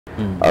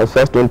I was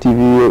first on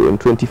TV in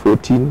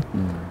 2014.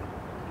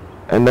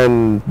 And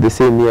then the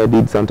same year I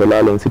did Santa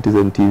Lala on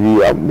Citizen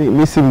TV.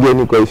 Missing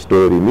getting kwa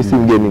story,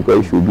 missing getting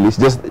kwa shughuli.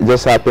 It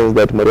just happens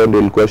that Mariando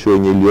ilikuwa show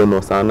yenye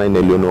iliono sana,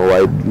 iliono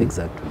wide.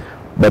 Exactly.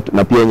 But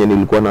na pia yenye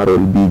nilikuwa na role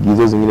big.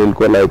 Hizo zingine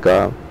ilikuwa like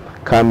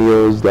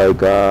cameos,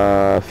 like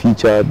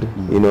featured,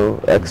 you know,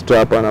 extra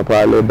hapa na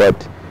pale, but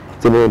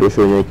sema ndio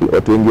show yenye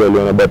watu wengi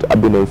waliona, but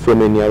I've been on so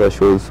many other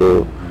shows,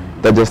 so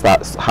that just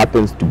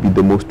happens to be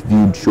the most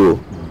viewed show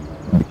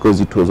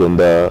because it was on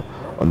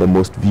the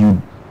most viewed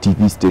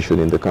TV station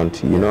in the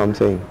country, you know what I'm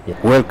saying? Yeah.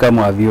 Welcome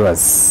our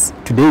viewers.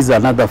 Today is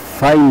another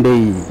fine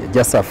day,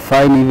 just a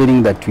fine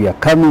evening that we are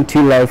coming to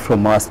you live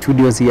from our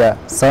studios here,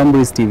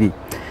 Discloses TV.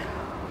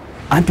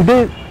 And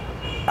today,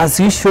 as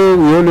usual,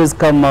 we always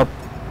come up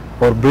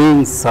or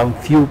bring some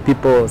few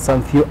people,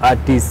 some few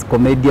artists,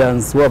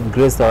 comedians who have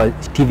graced our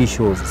TV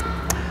shows.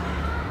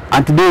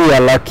 And today we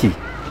are lucky.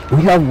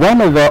 We have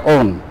one of our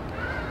own.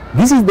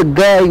 This is the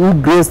guy who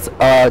graced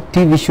our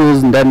TV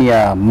shows ndani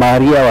ya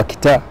Maria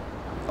Wakita,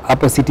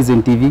 Upper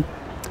Citizen TV.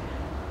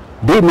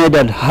 They made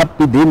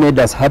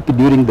us happy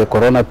during the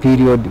Corona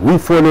period. We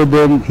followed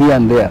them here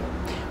and there.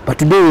 But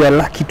today we are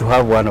lucky to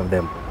have one of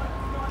them.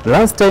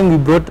 Last time we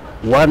brought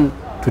one,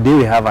 today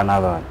we have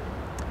another one.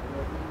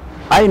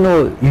 I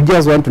know you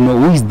just want to know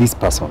who is this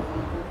person.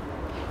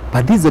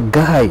 But this is a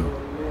guy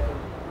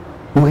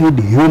who had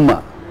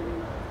humor,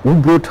 who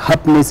brought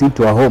happiness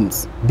into our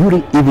homes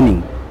during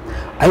evening.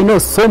 I know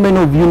so many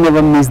of you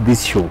never missed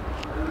this show.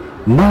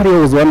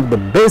 Mario was one of the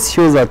best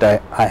shows that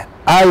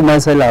I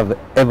myself have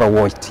ever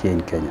watched here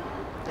in Kenya.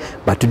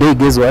 But today,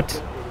 guess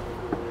what?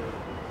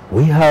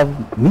 We have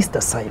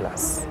Mr.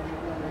 Silas.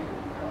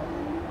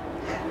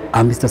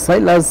 And Mr.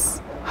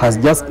 Silas has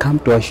just come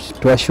to our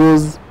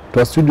shows, to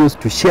our studios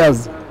to share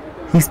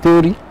his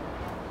story,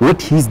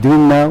 what he's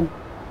doing now,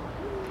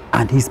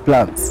 and his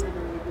plans.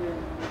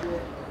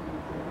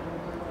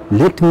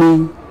 Let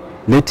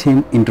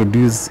him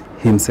introduce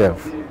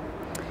himself.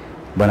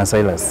 Bwana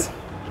Silas.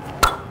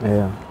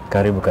 Yeah.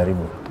 Karibu.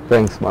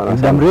 Thanks, man.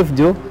 Muda mrefu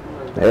jo?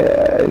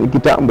 Ni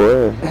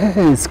kitambo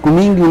siku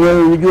mingi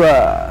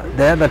unajua,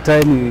 the other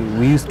time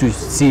we used to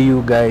see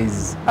you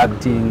guys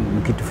acting,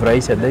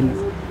 mkitufurahisha, then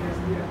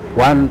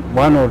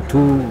one or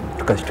two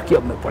tukashtukia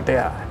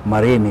mmepotea,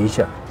 Maria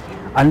imeisha.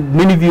 And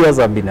many viewers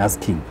have been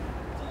asking,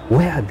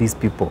 where are these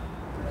people?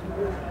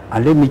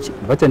 And let me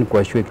wacha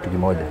nikuashue kitu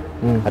kimoja.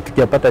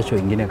 Hatujapata show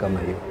ingine kama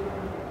hiyo.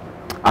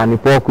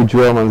 Anipoa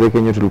kujua manze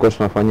Kenya tulikuwa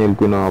tunafanya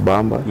ilikuwa na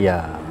wabamba.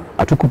 Yeah.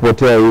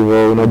 Hatukupotea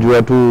hivyo,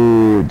 unajua tu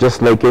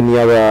just like any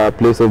other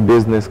place of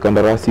business,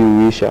 kandarasi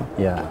huisha.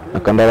 Yeah. Na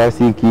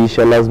kandarasi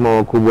ikiisha lazima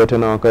wakubwa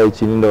tena wakae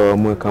chini ndio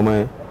waamue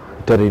kama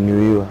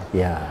itarenewiwa.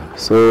 Yeah.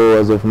 So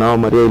as of now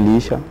Maria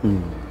iliisha.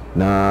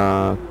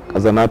 Na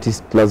as an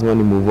artist lazima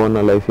ni move on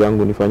na life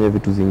yangu, nifanye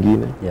vitu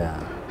zingine. Yeah.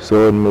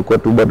 So nimekuwa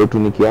tu bado tu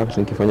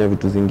nikifanya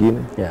vitu zingine.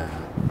 Yeah.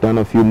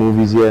 Done a few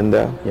movies here and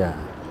there. Yeah.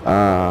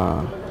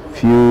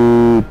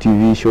 Few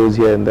TV shows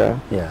here and there.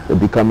 Yeah. They'll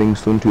be coming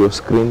soon to your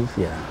screens.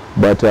 Yeah.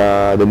 But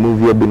the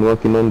movie I've been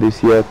working on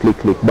this year, Click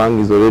Click Bang,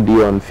 is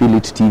already on Feel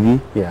It TV.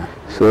 Yeah.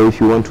 So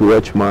if you want to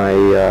watch my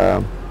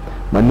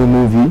new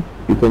movie,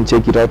 you can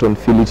check it out on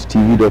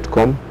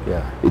feelittv.com.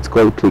 Yeah. It's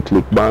called Click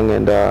Click Bang,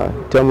 and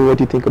tell me what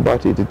you think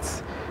about it.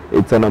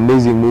 It's an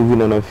amazing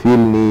movie, and I feel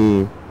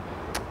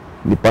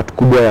ni part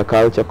kubwa ya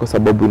culture kwa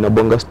sababu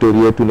inabonga story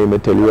yetu na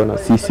imeteliwa na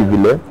sisi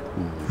vile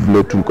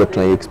tulikuwa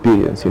tuna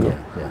experience, you know.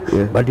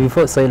 Yeah. But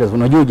before Silas,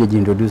 unajua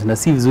hujajiintroduce na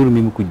si vizuri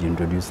mimi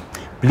kujiintroduce.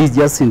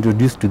 Please just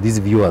introduce to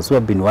these viewers who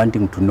have been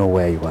wanting to know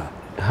where you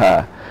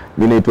are.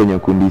 Mimi naitwa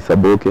Nyakundi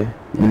Isaboke.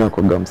 Mimi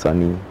nakoga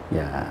msanii.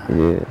 Yeah.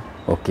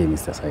 Okay,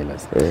 Mr.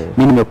 Silas.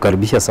 Mimi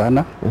nimekukaribisha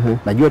sana.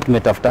 Najua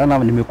tumetafutana,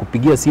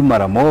 nimekupigia simu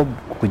mara mob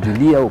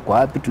kukujulia uko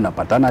wapi,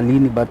 tunapatana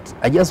lini, but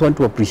I just want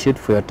to appreciate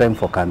for your time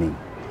for coming.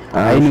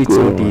 I know it's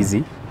not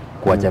easy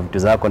kuacha vitu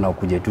zako na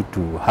ukuje tu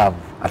to have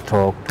a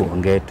talk,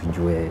 tuongee,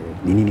 tujue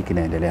ni nini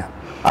kinaendelea.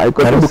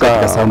 Karibu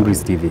katika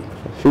Discloses TV.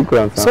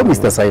 Shukran sana.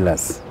 So Mr.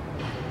 Silas,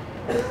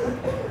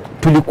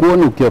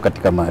 tulikuona ukiwa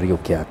katika Maria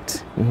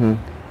ukiact.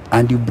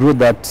 And you brought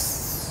that,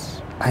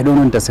 I don't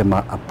know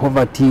nitasema a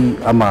poverty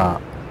ama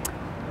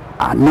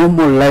a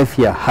normal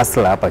life ya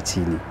hustler hapa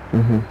chini.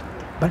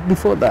 But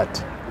before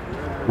that,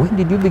 when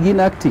did you begin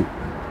acting?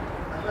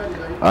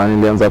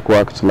 Nilianza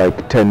kuact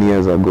like 10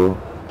 years ago.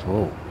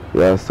 Oh.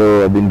 Yeah,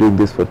 so I've been doing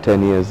this for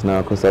 10 years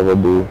now kwa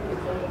sababu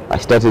I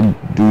started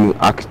doing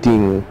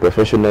acting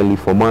professionally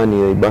for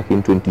money back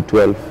in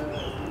 2012.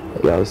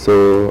 Yeah,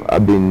 so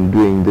I've been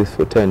doing this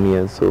for 10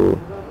 years, so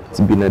it's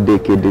been a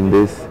decade in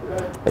this.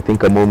 I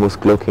think I'm almost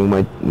clocking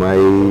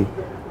my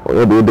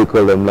what do they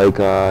call them, like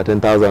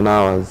 10,000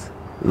 hours.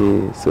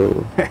 Yeah,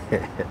 so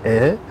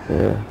yeah.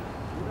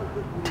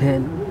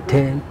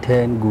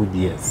 10 good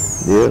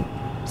years. Yeah.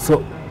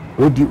 So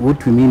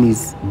what we mean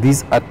is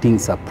this acting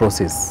is a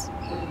process.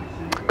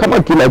 Kama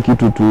kila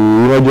kitu tu,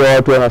 unajua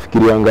watu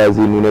wanafikiria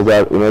ngazi,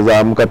 unaweza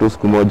amka tu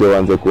siku moja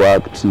uanze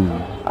kuact.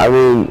 I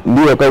mean,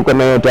 ndio kama uko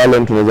na hiyo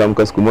talent unaweza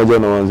amka siku moja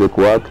na uanze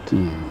kuact.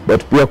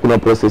 but pia kuna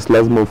process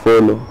lazima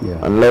follow,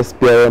 unless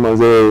pia wewe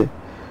manze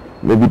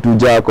maybe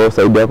tujako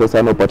side yako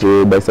sana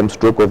upate by some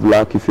stroke of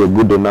luck, if you're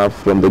good enough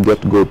from the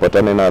get go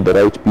patane na the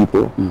right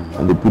people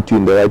and they put you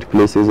in the right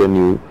places and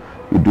you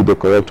do the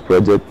correct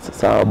projects.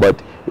 So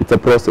but it's a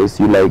process.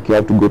 You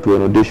have to go to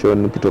an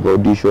audition, get an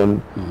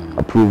audition,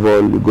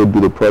 approval, you go do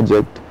the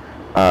project.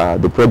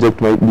 The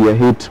project might be a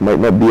hit, might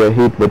not be a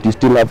hit, but you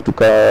still have to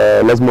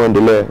lazima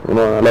endelee,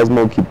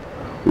 lazima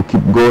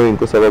keep going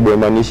kwa sababu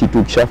imanishi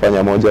tu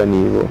kishafanya moja ni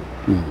hivyo.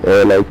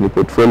 Like ni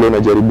portfolio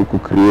unajaribu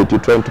create, you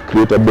trying to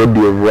create a body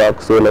of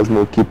work, so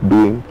lazima keep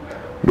doing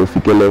ndio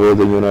ufike level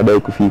zenye unadai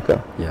kufika.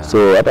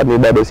 So hata mimi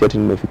bado si ati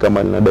nimefika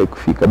mahali nadai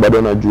kufika,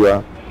 bado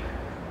najua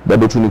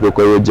bado tu niko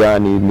kwa hiyo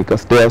journey, nika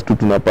stairs tu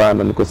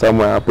tunapanda, niko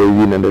somewhere hapo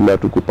hivi naendelea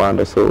tu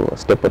kupanda, so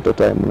step at a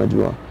time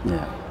unajua.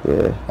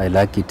 I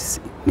like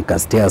it, nika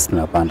stairs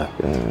tunapanda.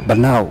 But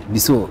now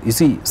so you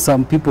see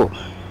some people,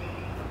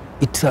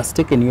 it has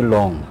taken you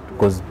long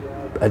because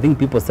I think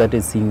people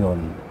started seeing on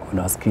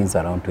our screens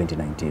around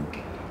 2019.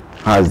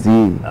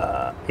 Hazi.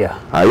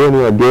 Hayo ni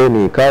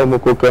wageni, kama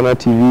mko na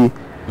TV.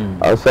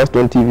 I was first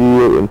on TV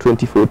in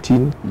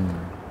 2014.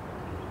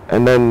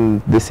 And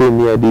then the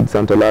same year I did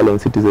Santalala on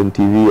Citizen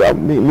TV.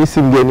 Mimi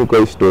mgeni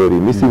kwa story,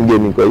 mimi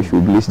mgeni kwa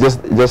shughuli.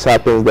 Just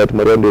happens that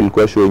Marendo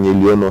ilikuwa show yenye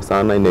ilionwa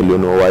sana,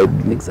 ilionwa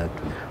wide.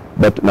 Exactly.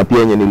 But na pia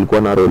yenye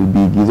nilikuwa na role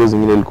big. Hizo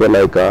zingine ilikuwa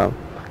like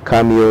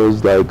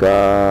cameos, like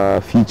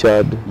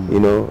featured,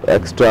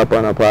 extra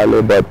hapa na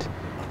pale, but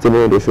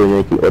sema ndio show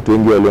yenye watu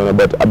wengi waliona,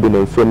 but I've been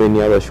on so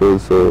many other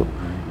shows, so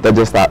that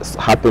just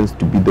happens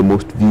to be the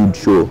most viewed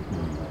show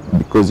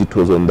because it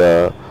was on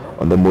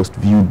the most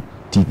viewed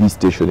TV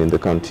station in the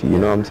country, you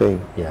know what I'm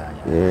saying?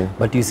 Yeah.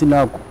 But you see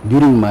now,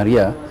 during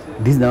Maria,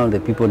 these now the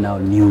people now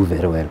knew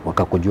very well,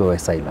 wakakujua we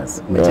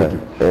Silas,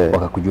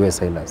 wakakujua we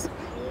Silas.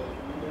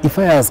 If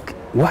I ask,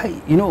 why,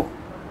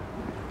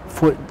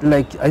 for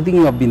like, I think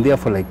you have been there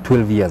for like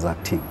 12 years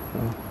acting.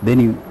 Then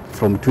you,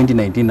 from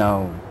 2019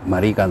 now,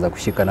 Maria kanza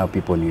kushika, now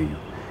people knew you.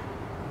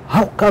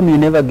 How come you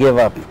never gave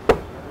up?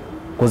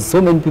 Because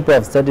so many people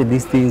have started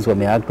these things,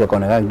 wameact,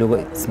 wakaona kidogo,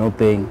 it's not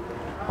paying,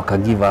 waka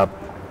give up.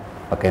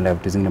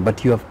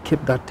 But you have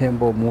kept that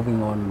tempo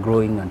moving on,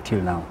 growing until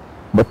now.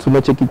 But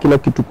tunacheki kila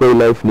kitu kwa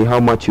life ni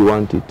how much you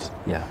want it.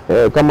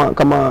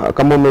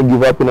 Kama ume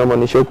give up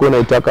inamaanisha uko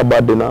unaitaka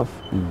bad enough.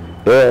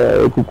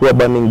 Kukua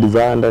burning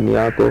desire ndani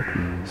yako.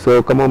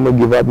 So kama ume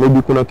give up,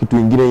 maybe kuna kitu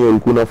kingine yenye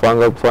ulikuwa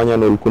unafanga kufanya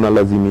na ulikuwa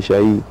unalazimisha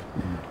hii.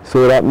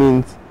 So that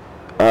means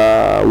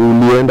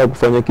ulienda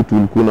kufanya kitu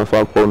ulikuwa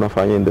unafaa kwa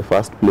unafanya in the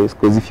first place,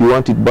 because if you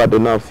want it bad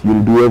enough,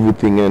 you'll do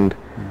everything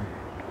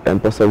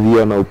and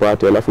persevere na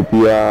upate. Alafu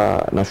pia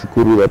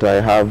nashukuru that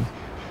I have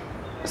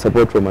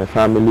support from my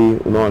family,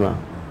 unaona,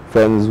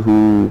 friends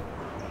who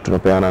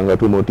tunapeana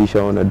tu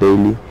motisha on a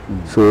daily.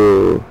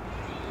 So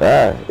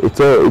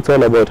it's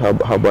all about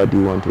how bad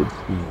you want it.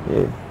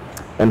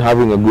 And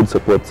having a good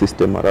support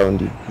system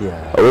around you.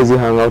 Hawezi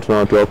hang out na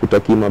watu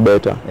wakutaki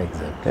mabeta.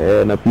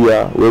 Na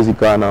pia huwezi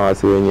kaa na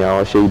wase wenye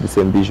hawashare the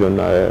same vision,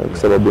 kwa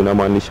sababu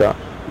inamaanisha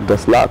the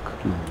slack.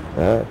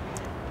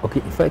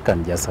 Okay, if I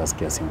can just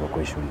ask you a simple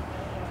question.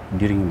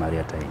 During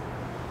Maria time,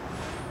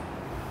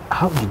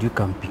 how did you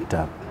come picked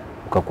up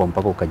ukakuwa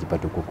mpaka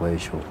ukajipata uko kwa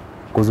show?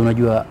 Because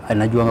unajua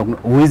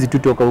uwezi tu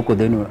toka huko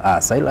then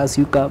Silas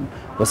you come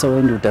wasa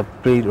wewe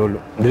utaplay role.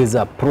 There is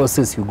a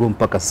process you go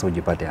mpaka sasa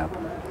ujipate hapa.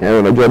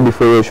 Unajua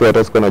before hiyo show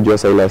hata sikuwa najua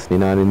Silas ni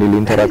nani.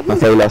 Niliinteract na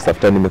Silas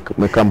after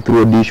come through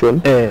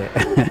audition.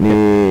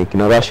 Ni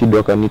kina Rashid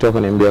wakaniita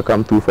wakaniambia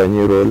come through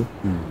fanye role.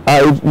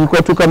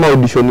 Ilikuwa tu kama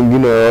audition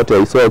nyingine yote.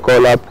 I saw a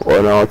call up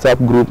on a WhatsApp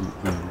group.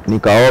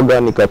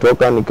 Nikaoga,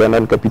 nikatoka, nikaenda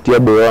nikapitia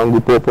boy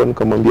wangu Popo,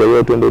 nikamwambia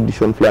wewe twende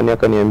audition fulani,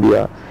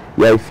 akaniambia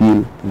I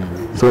feel.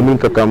 So mimi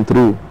come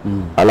through.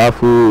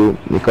 Alafu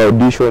nika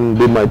audition,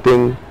 did my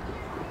thing.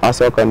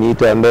 Asa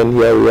wakaniita, and then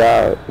here we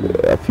are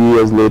a few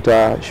years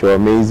later, show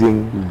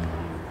amazing.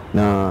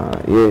 Na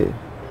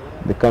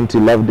the country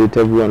loved it,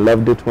 everyone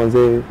loved it,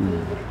 manze.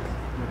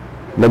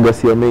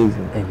 Legacy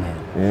amazing.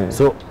 Amen.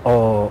 So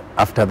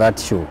after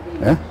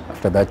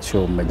that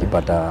show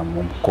mmejipata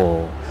mko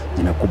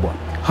jina kubwa.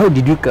 How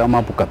did you come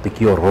up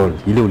ukapick your role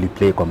ile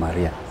uliplay kwa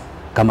Maria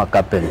kama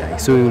carpenter?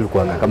 So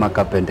ulikuwa kama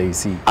carpenter, you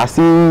see.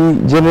 Asi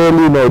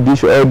generally in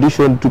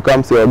audition to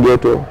come to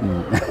ghetto.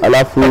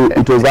 Alafu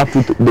it was up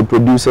to the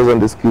producers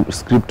and the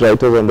script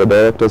writers and the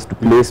directors to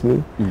place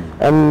me.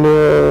 And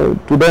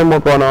to them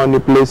wakaona ni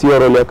place your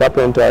role ya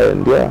carpenter,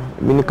 and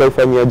mimi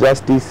nikaifanyia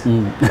justice.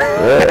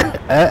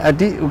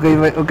 Ati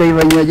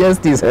ukaifanyia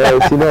justice.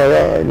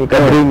 Nika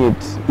bring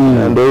it.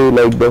 And they,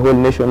 like the whole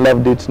nation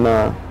loved it,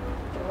 na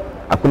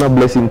hakuna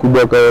blessing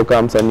kubwa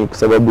kama msanii, kwa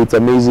sababu it's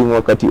amazing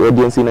wakati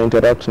audience ina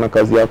interact na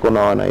kazi yako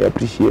na wana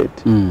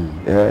appreciate.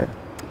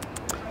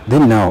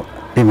 Then now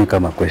let me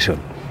come a question.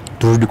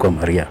 Turudi kwa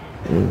Maria.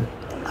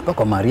 Hapa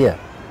kwa Maria,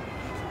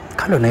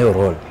 kando na hiyo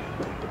role,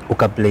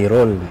 ukaplay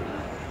role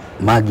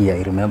Maggie.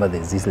 I remember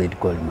there's this lady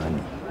called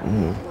Maggie.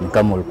 Ni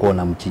kama ulikuwa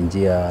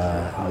unamchinjia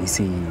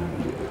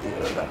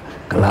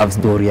love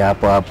story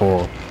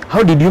hapo.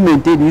 How did you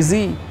maintain? You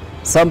see,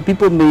 some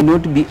people may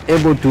not be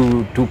able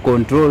to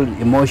control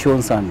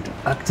emotions and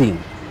acting.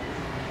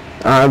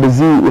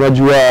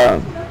 Unajua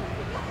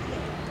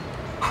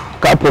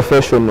ka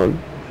professional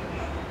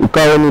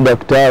ukawa ni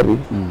daktari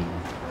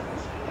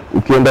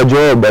ukienda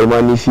job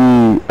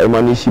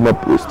haimaanishi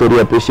story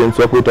ya patients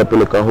wako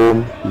utapeleka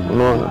home,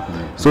 unaona.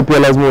 So pia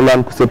lazima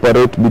learn ku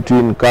separate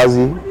between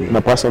kazi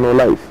na personal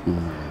life.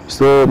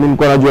 So mimi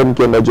niko najua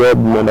nikienda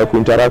job naenda ku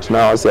interact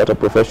na wasi at a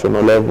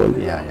professional level.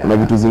 Na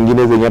vitu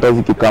zingine zenye hata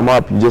zikikama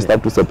up you just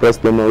have to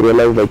suppress them and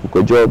realize like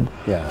uko job.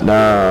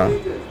 Na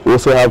you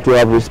also have to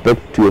have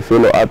respect to your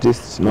fellow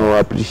artists,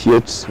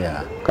 appreciate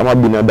kama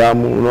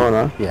binadamu,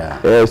 unaona.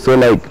 So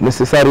like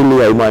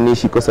necessarily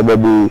haimaanishi kwa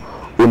sababu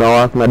una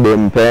work na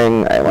dem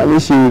peng,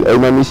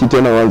 haimaanishi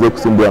tena uanze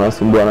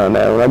kusumbuana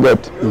naye,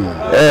 unaget.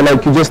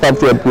 Like you just have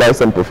to apply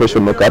some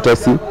professional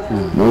courtesy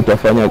na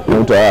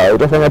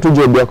utafanya tu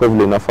job yako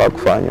vile inafaa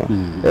kufanya.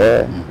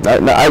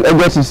 I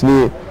guess it's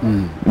ni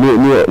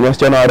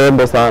wasichana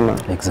warembo sana.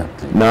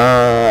 Exactly.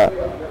 Na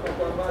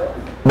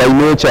by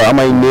nature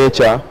ama in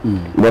nature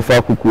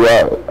unafaa kukuwa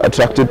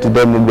attracted to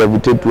them and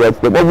gravitate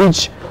towards them,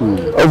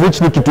 of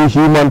which ni kitu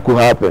human could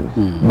happen,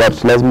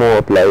 but lazima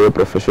apply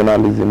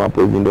professionalism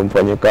hapo hivi ndio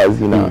mfanye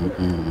kazi na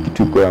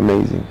kitu kwa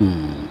amazing.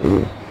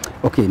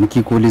 Okay,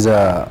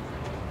 nikikuuliza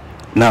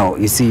now,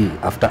 you see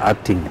after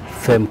acting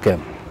fame came.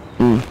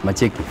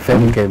 Macheki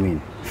fame came in.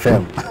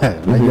 Fame.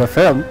 Unajua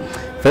fame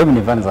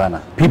ni fun sana.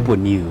 People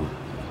knew,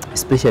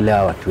 especially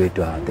our watu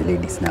wetu the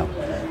ladies now.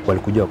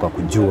 Walikuja kwa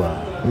kujua.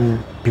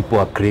 People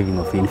are craving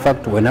of it. In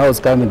fact, when I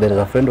was coming, there is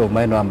a friend of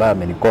mine ambaye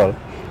amenicall.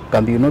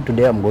 Kambi, you know,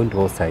 today I'm going to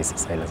host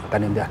Silas.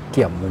 Akaniambia,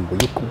 kia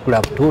Mungu, you could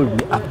have told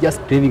me, I'm just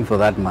craving for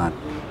that man.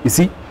 You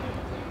see?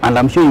 And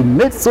I'm sure you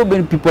met so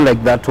many people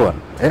like that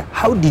one.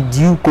 How did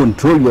you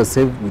control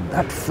yourself with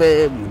that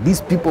fame, with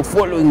these people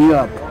following you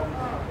up?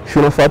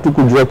 Unafaa tu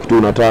kujua kitu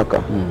unataka.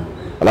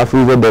 Alafu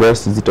hizo the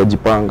rest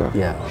zitajipanga.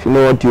 If you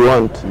know what you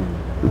want,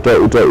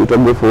 uta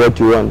go for what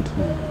you want.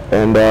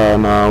 And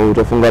na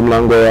utafunga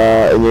mlango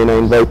yenye ina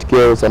invite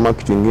chaos ama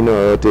kitu kingine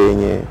yote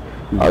yenye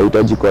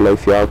hauhitaji kwa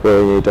life yako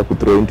yenye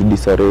itakuthrow into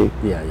disarray.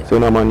 So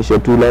inamaanisha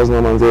tu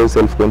lazima manze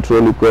self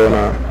control uko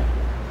na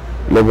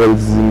levels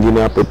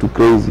zingine hapo tu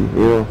crazy,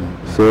 you know.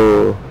 So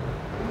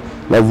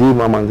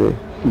lazima manze.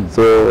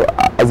 So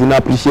as in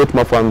appreciate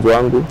mafans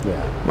wangu.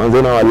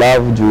 Manze na wa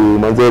love juu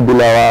manze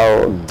bila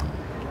wao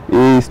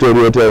hii story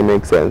yote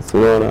make sense,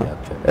 unaona.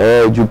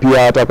 Juu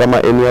pia hata kama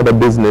any other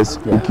business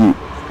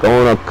kama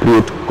una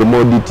create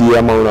commodity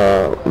ama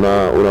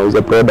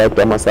unauza product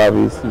ama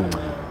service,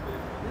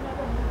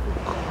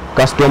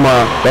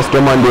 customer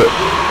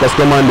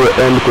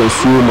ndio end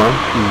consumer,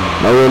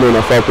 na wewe ndio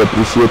unafaa ku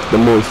appreciate the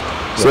most.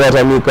 So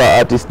hata mimi ka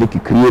artist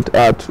create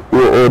art,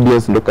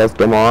 audience ndio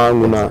customer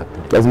wangu na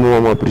lazima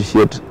wa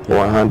appreciate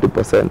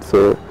 100%.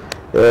 So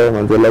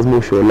manze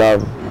lazima show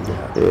love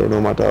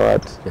no matter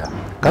what.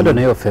 Kando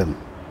na hiyo fame,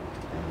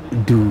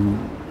 do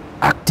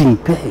acting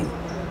pay?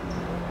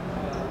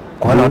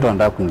 Kwa watu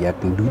wanataka kuingia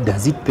acting,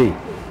 does it pay?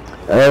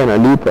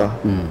 Inalipa.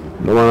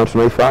 Ndio maana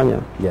tunaifanya.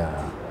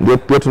 Ndio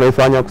pia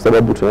tunaifanya kwa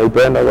sababu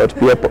tunaipenda, but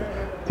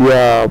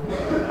pia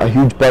a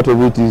huge part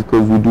of it is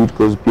because we do it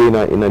because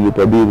pia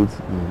inalipa bills.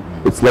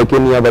 It's like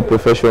any other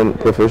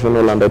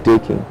professional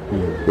undertaking.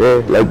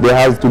 Like there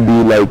has to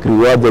be like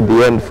rewards at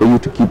the end for you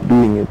to keep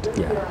doing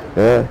it.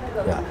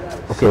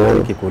 Okay, so,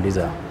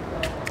 nikikuuliza,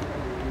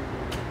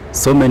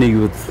 so many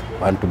youth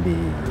want to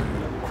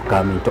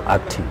come into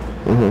acting.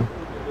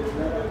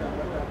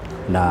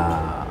 Na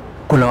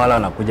kuna wala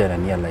wanakuja na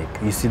nia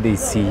like, you see, they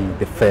see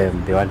the fame,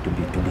 they want to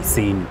be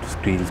seen to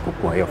screens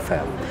kukua your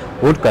fame.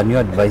 What can you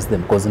advise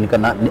them? Because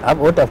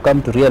what I've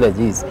come to realize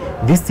is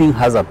this thing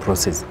has a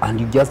process and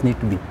you just need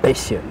to be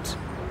patient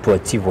to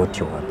achieve what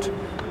you want.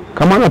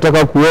 Kama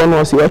nataka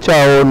kuonwa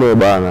siacha aone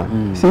bana.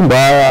 Si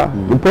mbaya.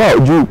 Nipoa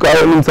juu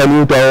kama ni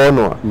msanii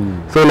utaonwa.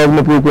 So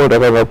lazima pia uko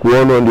unataka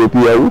kuonwa ndio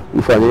pia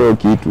ufanye hiyo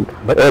kitu.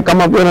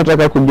 Kama pia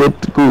nataka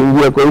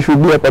kuingia kwa issue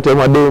bila pate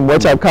madem,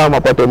 acha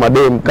kama pate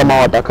madem kama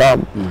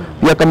watakama.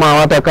 Pia kama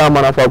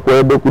hawatakama nafaa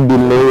kuedo kudeal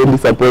na hiyo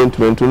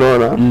disappointment,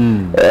 unaona.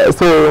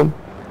 So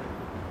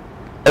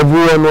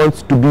everyone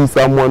wants to be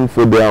someone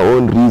for their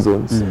own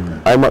reasons.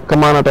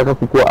 Kama anataka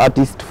kukuwa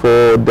artist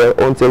for their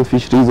own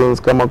selfish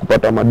reasons, kama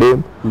kupata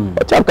madem,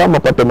 acha kama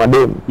pate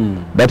madem,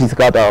 that is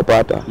kata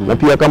wapata. Na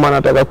pia kama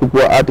anataka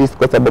kukuwa artist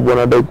kwa sababu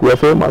anadai kuwa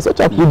famous,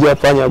 acha kuja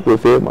afanya kuwa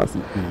famous.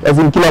 As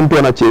in kila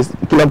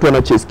mtu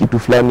ana chase kitu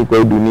fulani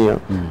kwa dunia.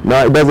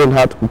 Na it doesn't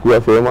hurt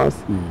kukuwa famous,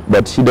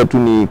 but shida tu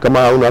ni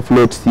kama una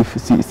float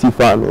si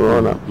fan,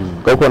 unaona.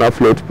 Kwa uko na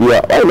float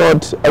pia, why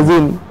not? As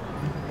in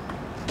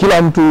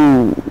kila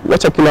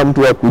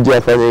mtu akuje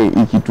afanye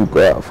hiki kitu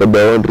for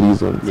their own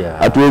reasons.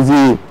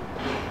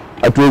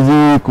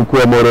 Hatuwezi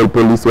kukuwa moral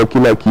police wa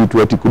kila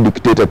kitu ati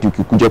kudictate ati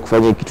ukikuja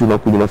kufanya kitu na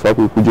unafaa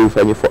kuja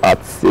ufanye for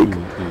art's sake.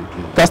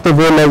 First of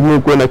all, lazima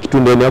uko na kitu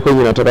ndani yako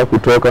yenye unataka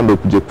kutoka ndio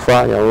kuje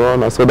kufanya,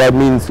 unaona. So that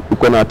means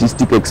uko na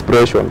artistic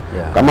expression.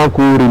 Kama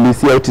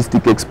ku-release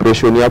artistic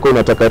expression yako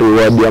unataka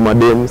reward ya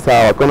madem,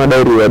 sawa. Kama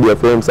unadai reward ya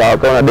fame, sawa.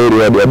 Kama unadai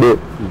reward ya do,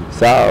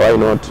 sawa, why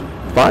not?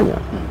 fanya.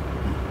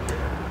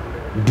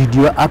 Did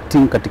your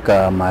acting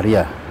katika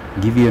Maria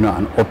give you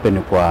an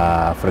open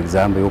kwa, for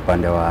example,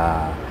 upande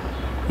wa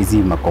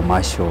hizi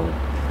commercial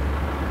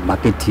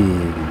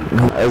marketing?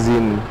 As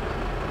in,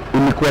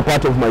 ilikuwa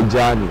part of my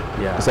journey.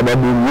 Kwa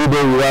sababu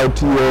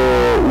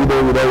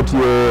without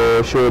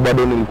your show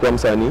bado nilikuwa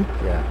msanii.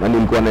 Na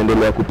nilikuwa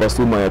naendelea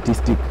kupasuma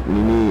artistic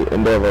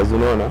endeavors,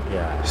 unaona.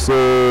 So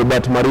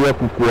but Maria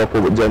kukua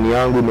kwa journey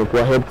yangu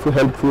imekuwa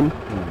helpful.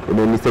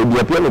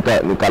 Imenisaidia pia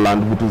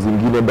nikaland vitu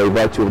zingine by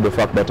virtue of the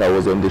fact that I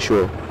was on the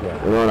show.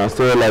 Unaona,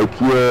 so like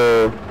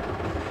hiyo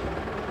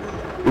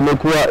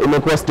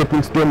imekuwa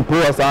stepping stone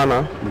poa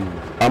sana.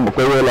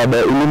 Kwa hiyo labda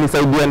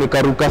ilinisaidia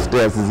nikaruka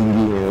stairs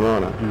zingine,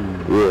 unaona.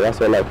 Yeah,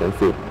 that's all I can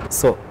say.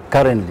 So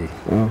currently,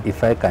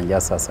 if I can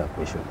just ask a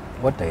question,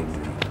 what are you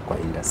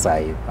doing in the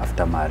side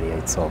after Maria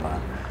it's over?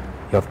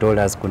 You have told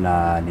us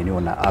kuna nini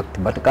una act,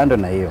 but kando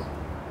na hiyo,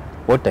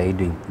 what are you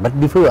doing? But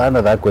before you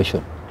answer that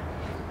question,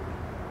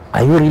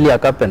 are you really a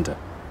carpenter?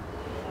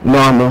 No,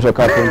 I'm not a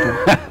carpenter.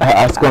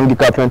 Asikwangi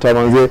carpenter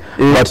manze,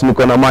 but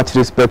niko na much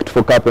respect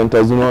for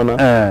carpenters, unaona.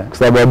 Kwa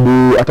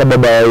sababu hata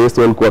baba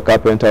Yesu alikuwa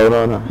carpenter,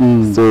 unaona.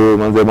 So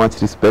manze,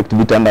 much respect.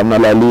 Vitanda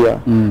mnalalia,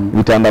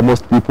 vitanda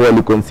most people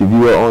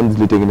waliconceive on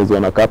zilitengenezwa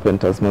na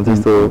carpenters manze.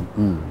 So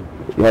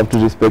you have to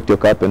respect your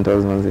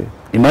carpenters manze.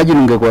 Imagine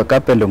ungekuwa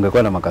carpenter,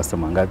 ungekuwa na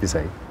makastoma ngapi sasa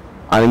hivi?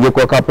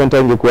 Angekuwa carpenter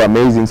ingekuwa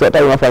amazing. So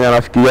hata unafanya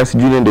nafikiria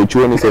sijui nende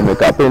chuo niseme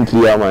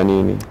carpentry ama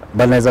nini.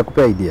 Bana naweza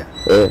kupea idea.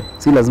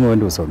 Si lazima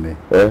uende usome.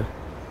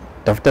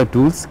 Tafuta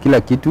tools,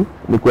 kila kitu,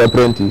 ni ku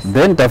apprentice.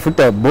 Then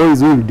tafuta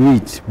boys who will do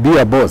it. Be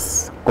a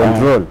boss,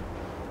 control.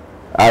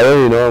 I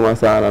don't know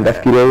sana.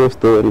 Nafikiria hiyo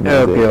story. Okay.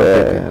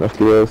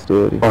 Nafikiria hiyo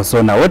story. Oh,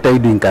 so now what are you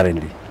doing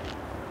currently?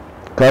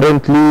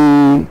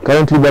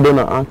 Currently bado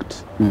na act.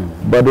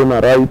 Bado na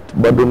write,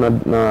 bado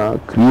na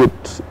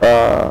create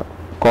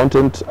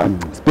content.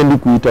 Spendi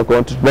kuita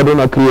content, bado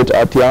na create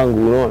art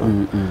yangu,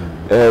 unaona.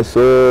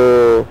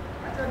 So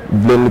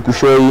when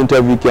nikushow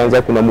interview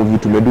kianza kuna movie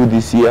tumedo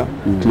this year,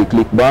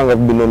 Click Bang,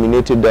 I've been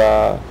nominated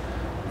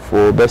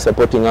for best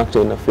supporting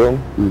actor in a film.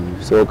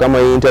 So kama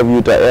hii interview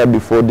ita air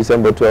before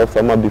December 12th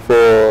ama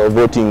before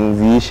voting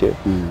ziishe,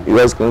 you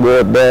guys can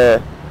go there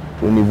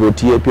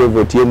univotie, pia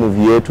votie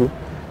movie yetu.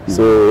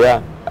 So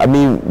yeah, I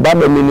mean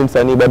bado mimi ni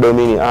msanii, bado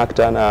mimi ni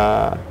actor,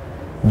 na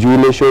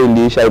jule show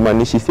iliisha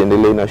imanishi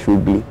siendelee na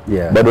shughuli.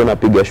 Bado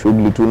napiga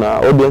shughuli tu na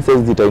audiences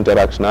zita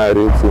interact na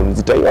real soon,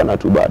 zitaiona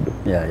tu bado.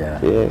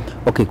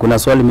 Okay, kuna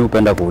swali mimi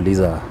upenda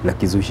kuuliza la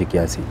kizushi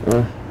kiasi.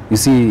 You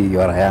see,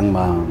 you are a young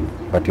man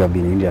but you have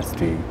been in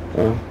industry.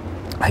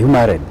 Are you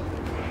married?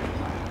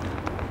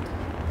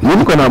 Mimi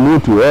niko na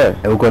mtu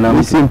uko na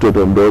mtu? Si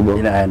mtoto mdogo.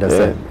 I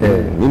understand.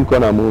 Mimi niko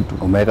na mtu.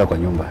 Umeweka kwa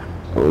nyumba?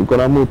 Uko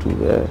na mtu.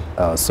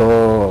 So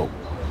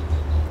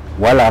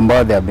wale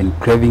ambao they have been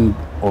craving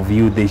of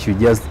you, they should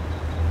just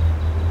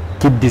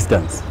keep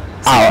distance.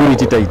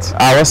 Security tight.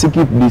 Wasi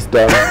keep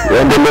distance.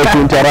 Endelea ku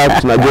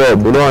interact na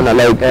job, unaona,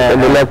 like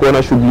endelea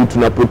kuona shughuli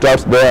tuna put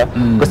out there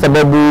kwa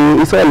sababu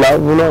it's all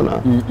love, unaona.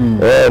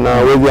 Na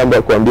wewe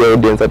ambia kuambia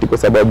audience ati kwa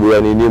sababu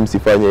ya nini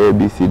msifanye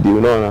ABCD,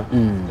 unaona.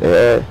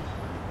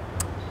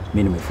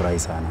 Mimi nimefurahi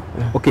sana.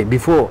 Okay,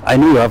 before I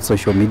know you have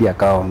social media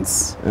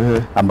accounts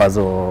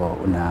ambazo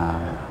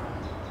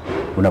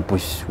una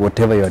push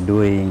whatever you are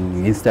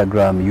doing,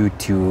 Instagram,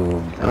 YouTube,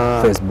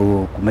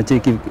 Facebook,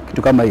 umecheki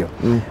kitu kama hiyo.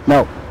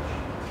 Now,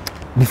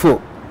 before,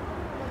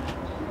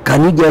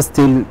 can you just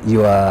tell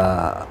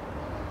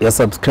your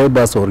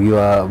subscribers or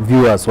your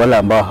viewers wale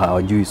ambao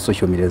hawajui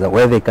social media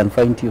where they can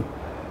find you?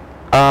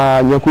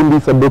 Nyakundi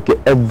Isaboke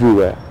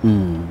everywhere.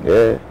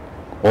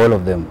 All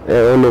of them?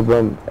 All of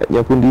them.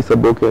 Nyakundi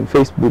Isaboke on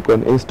Facebook,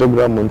 on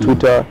Instagram, on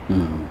Twitter,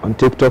 on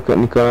TikTok,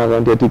 on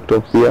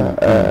TikTok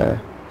here.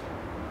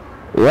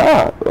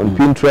 On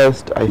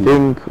Pinterest, I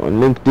think, on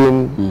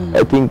LinkedIn,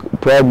 I think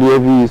probably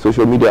every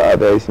social media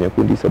other is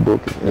Nyakundi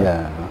Isaboke.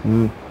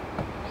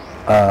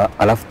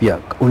 Alafu pia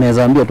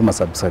unaweza ambia tu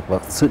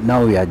subscribers, so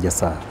now we are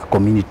just a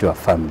community or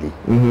family.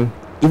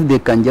 If they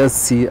can just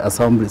see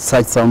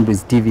such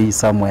Sambri's TV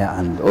somewhere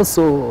and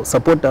also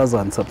support us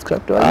and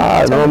subscribe to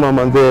us. No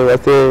manze, I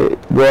say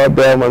go out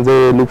there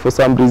manze, look for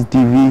Sambri's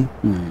TV.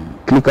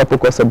 Click hapo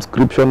kwa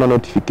subscription and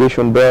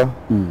notification bell.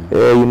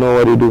 You know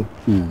what you do.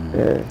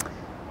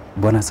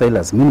 Bwana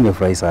Silas, mimi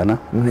nimefurahi sana.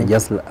 I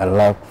just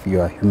love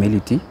your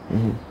humility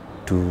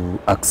to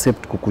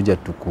accept kukuja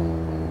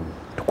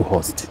to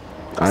host.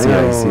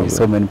 Seriously,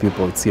 so many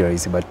people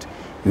seriously, but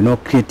you know,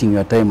 creating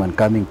your time and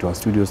coming to our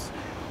studios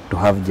to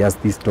have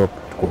just this talk,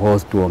 to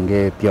host,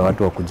 tuongee pia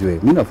watu wakujue.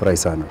 Mimi nafurahi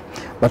sana.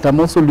 But I'm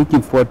also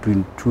looking forward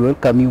to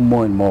welcome you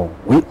more and more.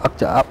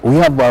 We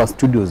have our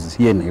studios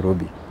here in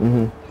Nairobi.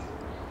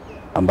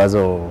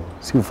 Ambazo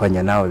si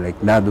ufanya now,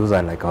 like now those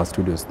are like our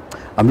studios.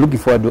 I'm looking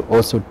forward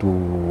also to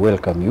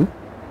welcome you.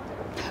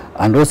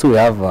 And also we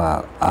have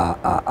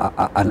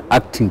an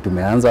acting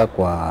tumeanza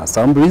kwa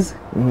Sambri's.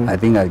 I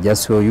think I'll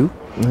just show you.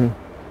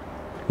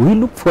 We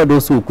look forward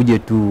also ukuje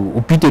tu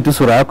upite tu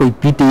sura yako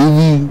ipite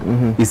hivi.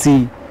 You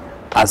see,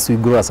 as we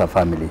grow as a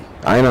family.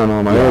 I don't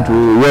know, man.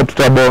 Wewe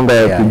tutabonga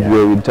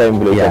with time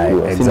vile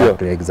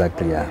itakuwa.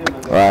 Exactly, yeah.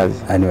 Right.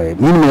 Anyway,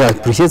 mimi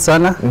appreciate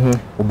sana.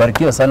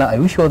 Ubarikiwe sana. I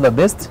wish you all the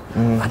best.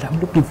 And I'm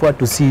looking forward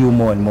to see you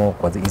more and more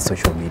kwa the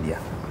social media.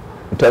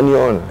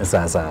 Utaniona.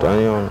 Sasa.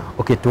 Utaniona.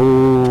 Okay,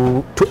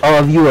 to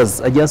our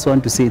viewers, I just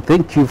want to say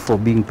thank you for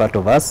being part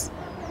of us.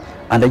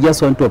 And I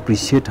just want to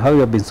appreciate how you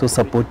have been so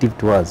supportive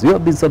to us. You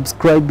have been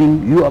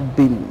subscribing, you have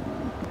been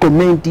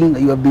commenting,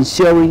 you have been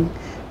sharing.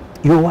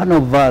 You are one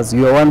of us,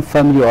 you are one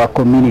family, our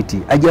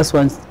community. I just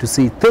want to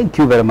say thank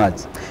you very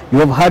much. You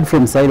have heard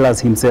from Silas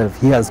himself.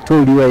 He has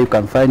told you where you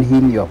can find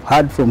him. You have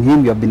heard from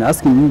him. You have been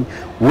asking me,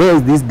 where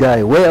is this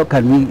guy? Where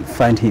can we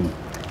find him?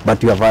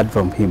 But you have heard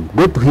from him.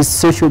 Go to his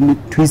social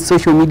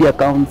media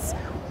accounts,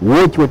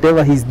 watch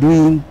whatever he's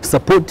doing,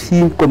 support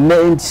him,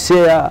 comment,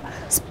 share,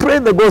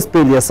 spread the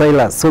gospel, dear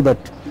Silas, so that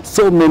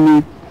so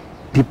many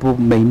people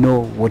may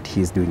know what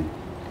he's doing.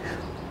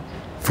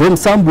 From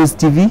Sambus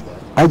TV,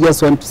 I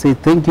just want to say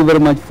thank you very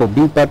much for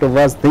being part of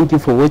us. Thank you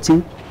for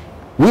watching.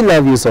 We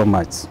love you so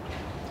much.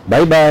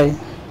 Bye-bye.